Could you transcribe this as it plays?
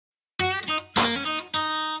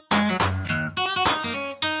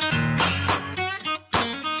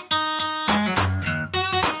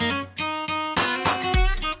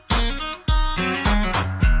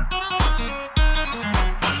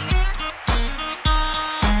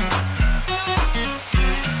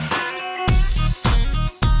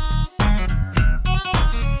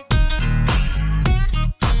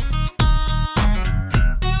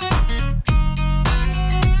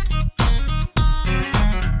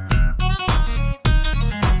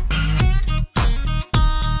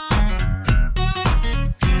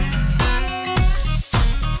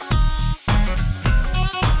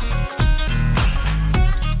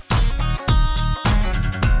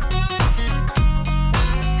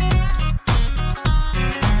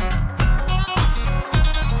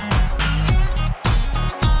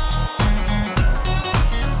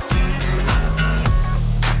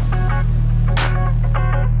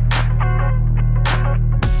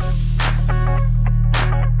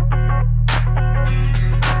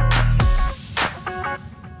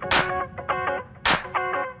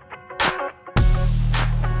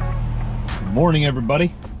Morning,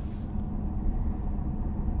 everybody.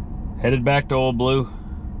 Headed back to Old Blue.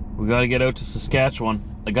 We got to get out to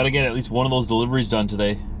Saskatchewan. I got to get at least one of those deliveries done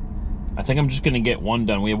today. I think I'm just going to get one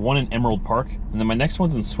done. We have one in Emerald Park, and then my next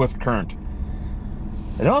one's in Swift Current.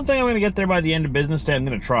 I don't think I'm going to get there by the end of business day. I'm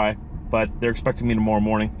going to try, but they're expecting me tomorrow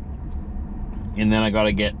morning. And then I got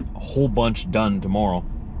to get a whole bunch done tomorrow.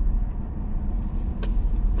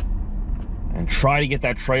 And try to get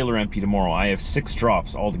that trailer empty tomorrow. I have 6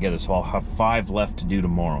 drops altogether, so I'll have 5 left to do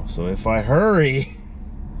tomorrow. So if I hurry,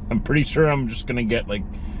 I'm pretty sure I'm just gonna get like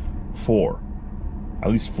 4.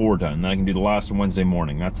 At least 4 done. Then I can do the last one Wednesday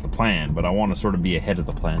morning. That's the plan, but I want to sort of be ahead of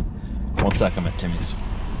the plan. One sec, I'm at Timmy's.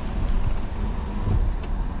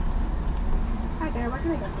 Hi there, what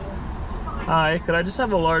can I get you? Hi, could I just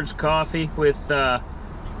have a large coffee with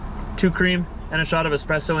 2 cream and a shot of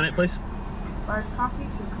espresso in it, please? Large coffee, 2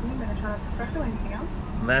 cream, and a shot of espresso. Anything else?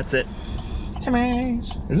 That's it. Timmy's.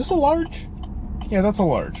 Is this a large? Yeah, that's a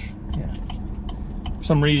large. Yeah. For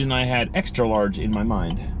some reason I had extra large in my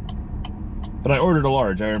mind. But I ordered a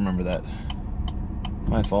large, I remember that.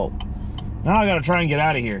 My fault. Now I gotta try and get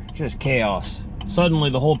out of here. Just chaos.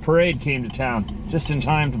 Suddenly the whole parade came to town, just in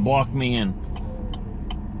time to block me in.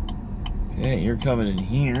 Okay, you're coming in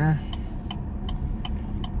here.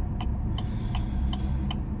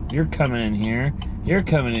 You're coming in here. You're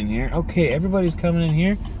coming in here. Okay, everybody's coming in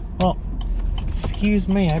here. Well, excuse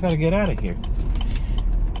me, I gotta get out of here.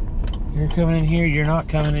 You're coming in here, you're not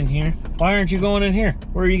coming in here. Why aren't you going in here?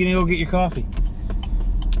 Where are you gonna go get your coffee?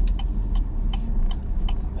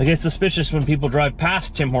 I get suspicious when people drive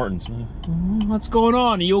past Tim Hortons. What's going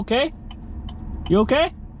on? Are you okay? You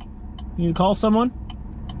okay? You need to call someone?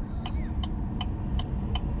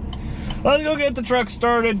 Let's go get the truck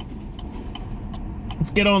started. Let's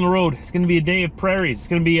get on the road. It's gonna be a day of prairies. It's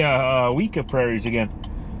gonna be a week of prairies again.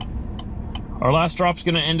 Our last drop's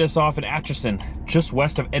gonna end us off at Atchison, just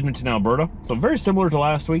west of Edmonton, Alberta. So very similar to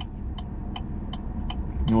last week.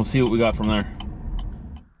 And we'll see what we got from there.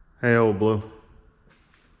 Hey, Old Blue.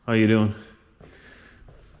 How you doing?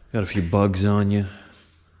 Got a few bugs on you.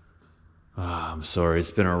 I'm sorry, it's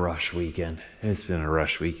been a rush weekend. It's been a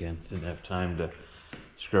rush weekend. Didn't have time to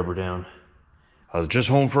scrub her down. I was just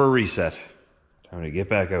home for a reset. Time to get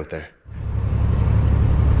back out there.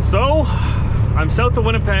 So, I'm south of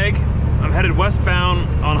Winnipeg. I'm headed westbound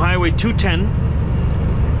on Highway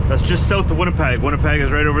 210. That's just south of Winnipeg. Winnipeg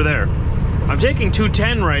is right over there. I'm taking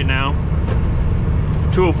 210 right now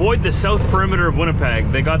to avoid the south perimeter of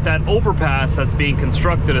Winnipeg. They got that overpass that's being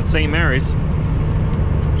constructed at St. Mary's.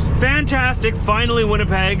 Fantastic. Finally,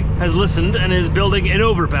 Winnipeg has listened and is building an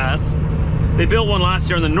overpass. They built one last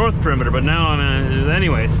year on the north perimeter, but now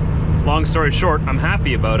anyways, long story short, I'm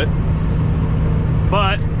happy about it.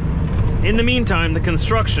 But in the meantime, the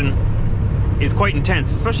construction is quite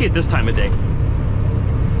intense, especially at this time of day.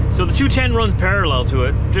 So the 210 runs parallel to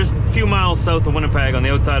it, just a few miles south of Winnipeg on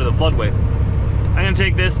the outside of the floodway. I'm gonna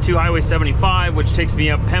take this to Highway 75, which takes me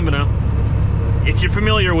up Pembina. If you're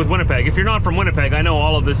familiar with Winnipeg, if you're not from Winnipeg, I know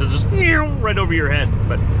all of this is just right over your head,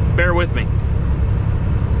 but bear with me.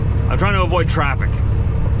 I'm trying to avoid traffic.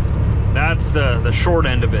 That's the short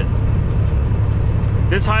end of it.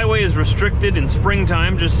 This highway is restricted in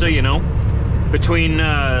springtime, just so you know, between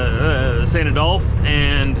St. Adolphe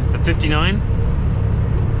and the 59.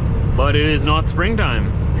 But it is not springtime,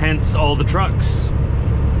 hence all the trucks.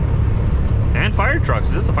 And fire trucks.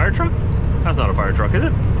 Is this a fire truck? That's not a fire truck, is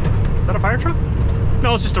it? Is that a fire truck?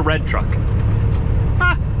 No, it's just a red truck.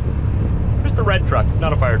 Ha! Just a red truck,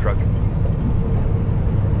 not a fire truck.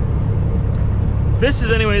 This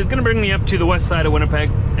is, anyway, it's gonna bring me up to the west side of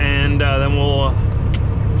Winnipeg, and then we'll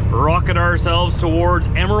rocket ourselves towards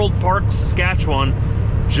Emerald Park, Saskatchewan,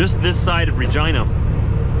 just this side of Regina.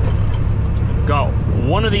 Got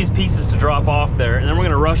one of these pieces to drop off there, and then we're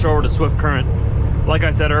gonna rush over to Swift Current. Like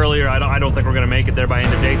I said earlier, I don't think we're gonna make it there by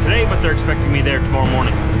end of day today, but they're expecting me there tomorrow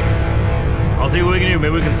morning. I'll see what we can do.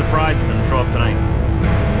 Maybe we can surprise them and show up tonight.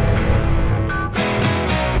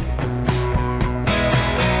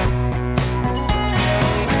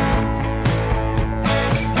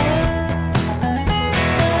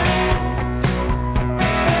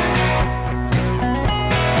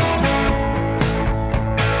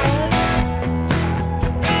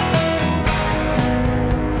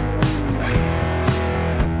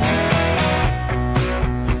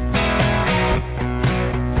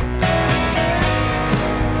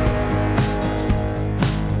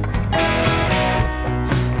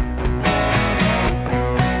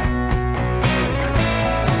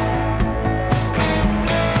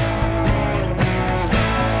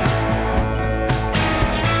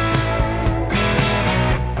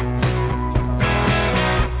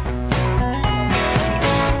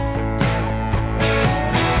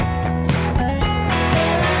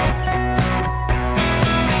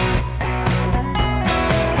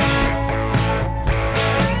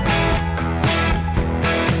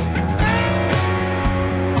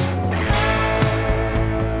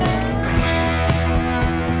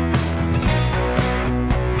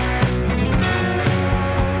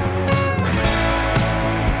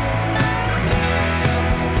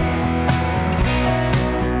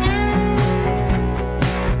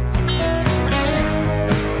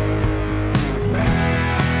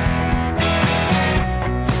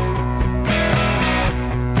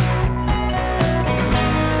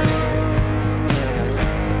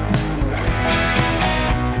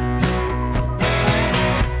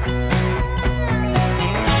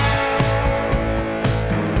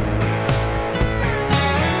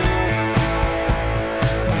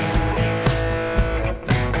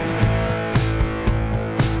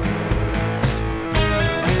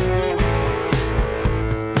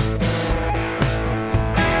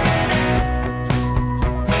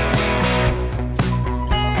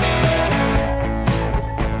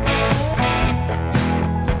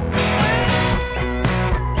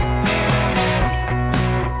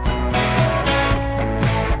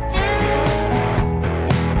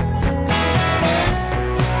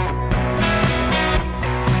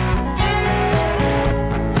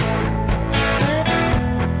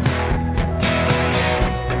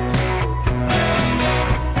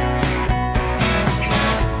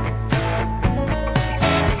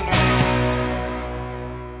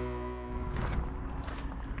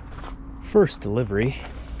 first delivery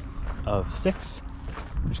of 6.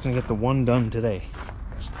 I'm just gonna get the one done today.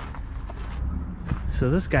 So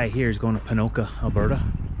this guy here is going to Ponoka, Alberta.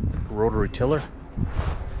 It's like a rotary tiller.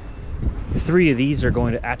 3 of these are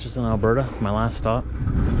going to Atchison, Alberta. It's my last stop.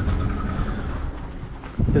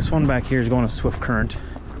 This one back here is going to Swift Current,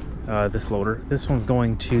 this loader. This one's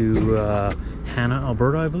going to Hanna,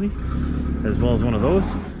 Alberta, I believe, as well as one of those.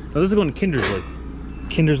 Oh, this is going to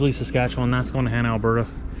Kindersley, Saskatchewan. That's going to Hanna, Alberta,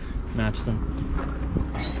 and Atchison.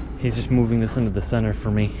 He's just moving this into the center for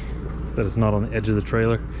me so that it's not on the edge of the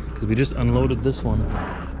trailer, because we just unloaded this one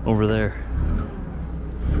over there.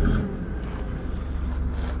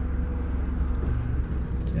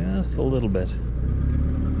 Just a little bit.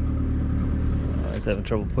 It's having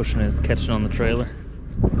trouble pushing it. It's catching on the trailer.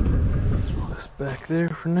 Throw this back there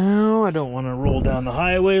for now. I don't want to roll down the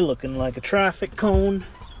highway looking like a traffic cone.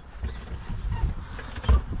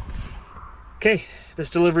 Okay,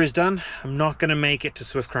 this delivery is done. I'm not going to make it to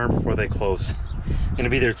Swift Current before they close. I'm going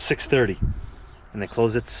to be there at 6:30, and they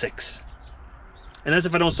close at 6. And that's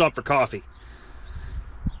if I don't stop for coffee.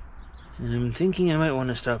 And I'm thinking I might want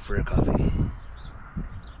to stop for a coffee.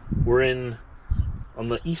 We're on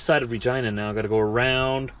the east side of Regina now. Got to go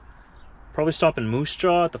around, probably stop in Moose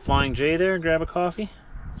Jaw at the Flying J there and grab a coffee.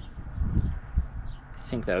 I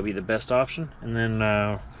think that would be the best option, and then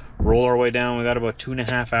roll our way down. We got about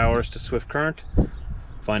 2.5 hours to Swift Current.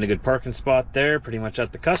 Find a good parking spot there, pretty much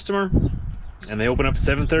at the customer, and they open up at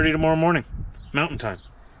 7:30 tomorrow morning, Mountain Time.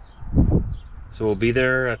 So we'll be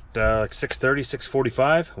there at like 6:30,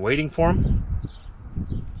 6:45, waiting for them.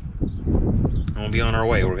 And we'll be on our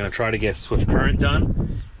way. We're going to try to get Swift Current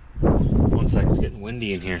done. One sec, it's getting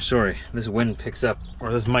windy in here. Sorry, this wind picks up,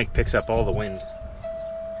 or this mic picks up all the wind.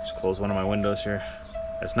 Just close one of my windows here.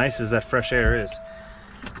 As nice as that fresh air is.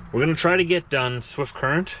 We're going to try to get done Swift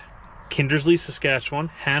Current, Kindersley, Saskatchewan,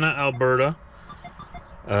 Hanna, Alberta.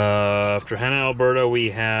 After Hanna, Alberta,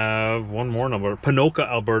 we have one more number, Ponoka,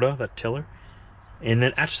 Alberta, that tiller. And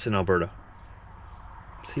then Atchison, Alberta.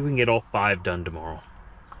 See if we can get all 5 done tomorrow.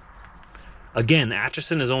 Again,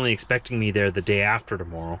 Atchison is only expecting me there the day after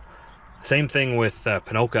tomorrow. Same thing with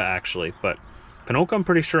Ponoka, actually. But Ponoka, I'm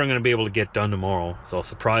pretty sure I'm going to be able to get done tomorrow. So I'll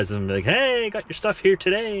surprise them and be like, hey, got your stuff here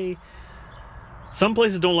today. Some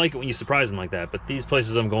places don't like it when you surprise them like that. But these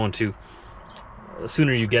places I'm going to, the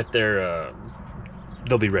sooner you get there,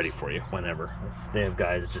 they'll be ready for you whenever. They have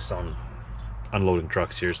guys just on unloading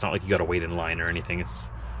trucks here. It's not like you got to wait in line or anything. It's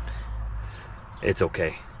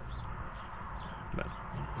okay. But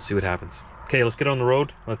we'll see what happens. Okay, let's get on the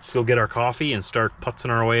road. Let's go get our coffee and start putzing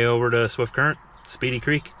our way over to Swift Current, Speedy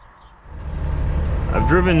Creek. I've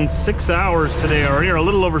driven 6 hours today already, or a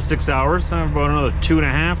little over 6 hours. I have about another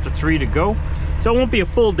 2.5 to 3 to go. So it won't be a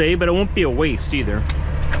full day, but it won't be a waste either.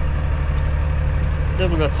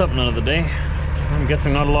 Definitely got something out of the day. I'm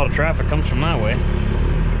guessing not a lot of traffic comes from that way.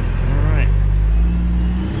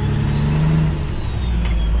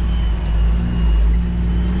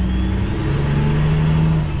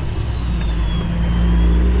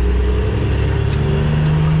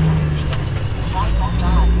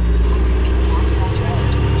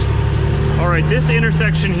 Alright, this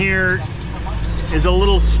intersection here is a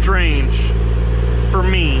little strange for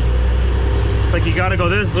me. Like you gotta go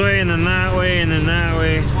this way and then that way and then that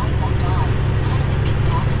way.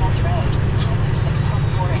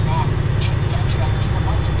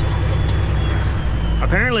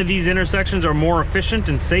 Apparently these intersections are more efficient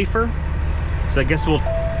and safer, so I guess we'll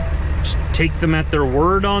take them at their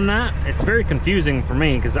word on that. It's very confusing for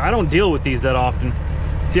me because I don't deal with these that often.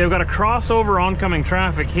 See, I've got to cross over oncoming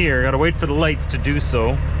traffic here. Got to wait for the lights to do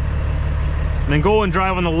so. And then go and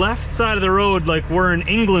drive on the left side of the road like we're in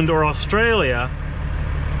England or Australia.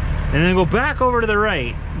 And then go back over to the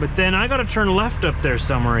right. But then I got to turn left up there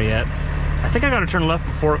somewhere yet. I think I got to turn left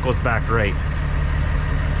before it goes back right.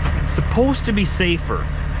 It's supposed to be safer.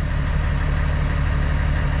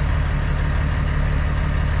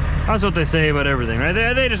 That's what they say about everything,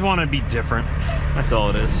 right? They just want to be different. That's all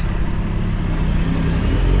it is.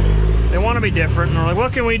 They want to be different, and they're like,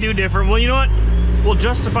 what can we do different? Well, you know what? We'll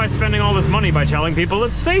justify spending all this money by telling people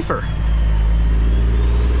it's safer.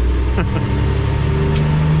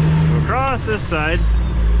 We'll cross this side.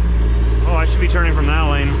 Oh, I should be turning from that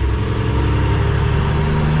lane.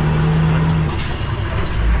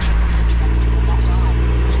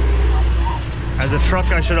 As a truck,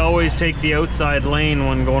 I should always take the outside lane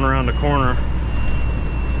when going around a corner.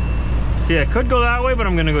 See, I could go that way, but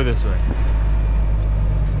I'm gonna go this way.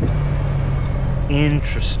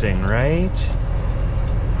 Interesting, right?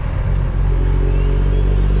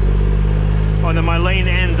 Oh, and then my lane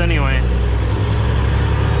ends anyway.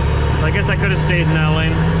 I guess I could have stayed in that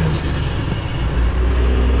lane.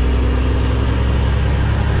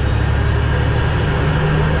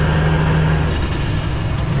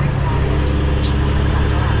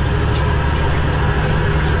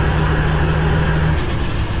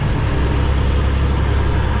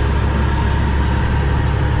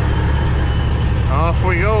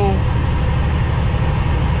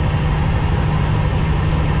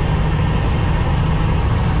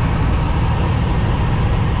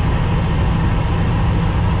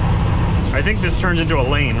 I think this turns into a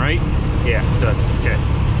lane, right? Yeah, it does. Okay,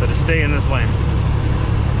 so just stay in this lane.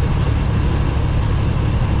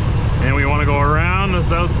 And we want to go around the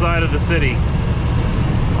south side of the city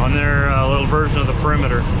on their little version of the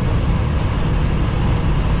perimeter.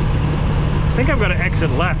 I think I've got to exit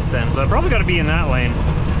left then, so I've probably got to be in that lane.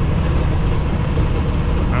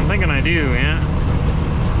 I'm thinking I do, yeah.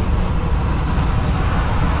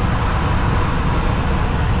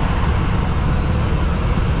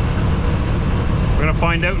 We're gonna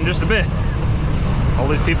find out in just a bit. All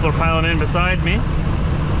these people are piling in beside me.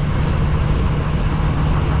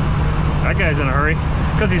 That guy's in a hurry.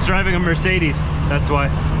 It's because he's driving a Mercedes, that's why.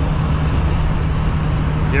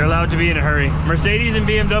 You're allowed to be in a hurry. Mercedes and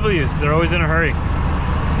BMWs, they're always in a hurry.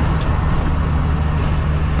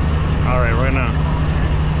 All right, we're gonna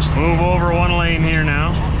move over one lane here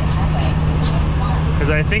now.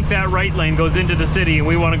 Because I think that right lane goes into the city and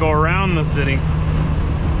we want to go around the city.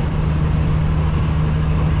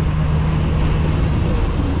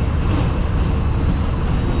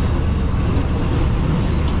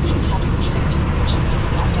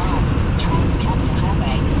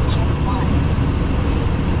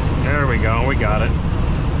 There we go, we got it.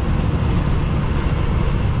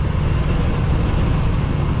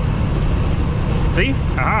 See?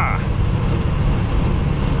 Aha!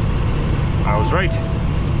 I was right.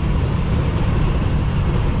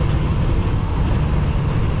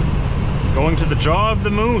 Going to the jaw of the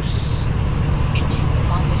moose. Continue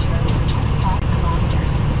along this road for 25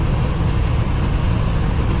 kilometers.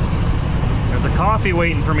 There's a coffee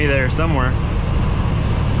waiting for me there somewhere.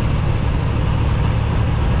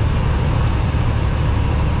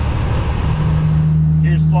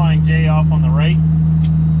 Here's Flying J off on the right.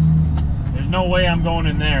 There's no way I'm going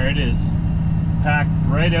in there. It is packed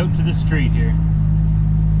right out to the street here.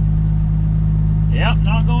 Yep,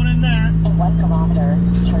 not going in there. In 1 kilometer,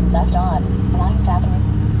 turn left on 9th Avenue.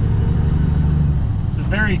 It's a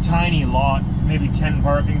very tiny lot, maybe 10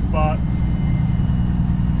 parking spots.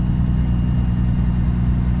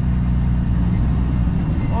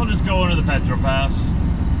 I'll just go into the petrol pass.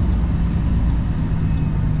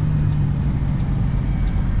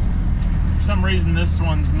 For some reason this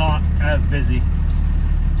one's not as busy.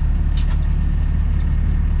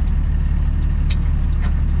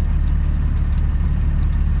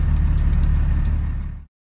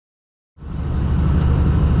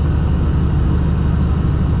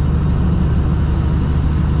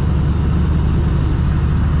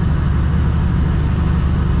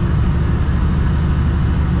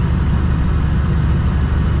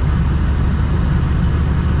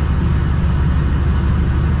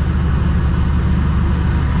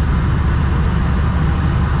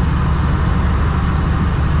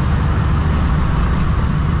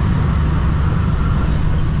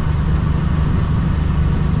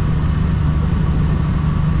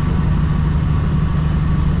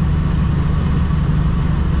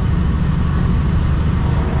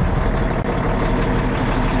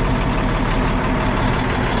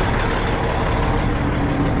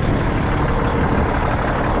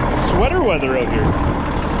 Sweater weather out here.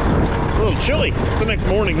 A little chilly. It's the next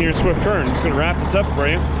morning here in Swift Current. I'm just gonna wrap this up for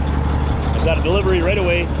you. I've got a delivery right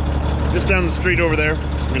away, just down the street over there.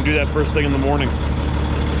 I'm gonna do that first thing in the morning.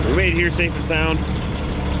 We made it here safe and sound.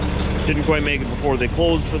 Didn't quite make it before they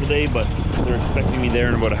closed for the day, but they're expecting me there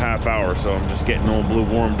in about a half hour, so I'm just getting Old Blue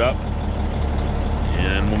warmed up,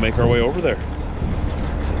 and we'll make our way over there.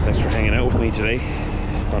 So thanks for hanging out with me today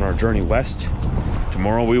on our journey west.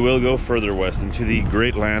 Tomorrow we will go further west into the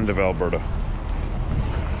great land of Alberta.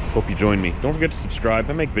 Hope you join me. Don't forget to subscribe.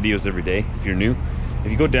 I make videos every day if you're new. If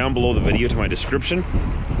you go down below the video to my description,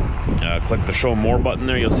 click the show more button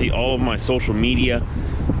there, you'll see all of my social media.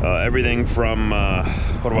 Everything from,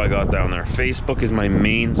 what do I got down there? Facebook is my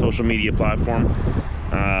main social media platform.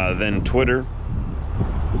 Then Twitter.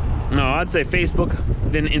 No, I'd say Facebook,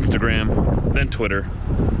 then Instagram, then Twitter.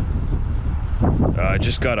 I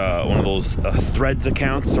just got one of those Threads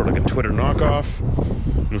accounts, sort of like a Twitter knockoff.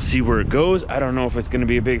 We'll see where it goes. I don't know if it's going to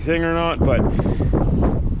be a big thing or not, but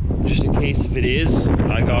just in case if it is,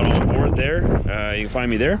 I got on board there. You can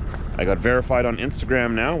find me there. I got verified on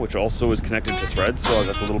Instagram now, which also is connected to Threads, so I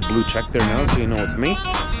got the little blue check there now, so you know it's me.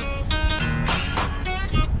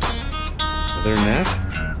 Other than that,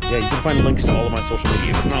 yeah, you can find links to all of my social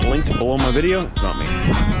media. If it's not linked below my video, it's not me.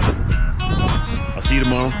 I'll see you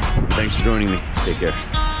tomorrow. Thanks for joining me. Take care.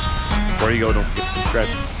 Before you go, don't forget to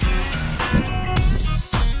subscribe.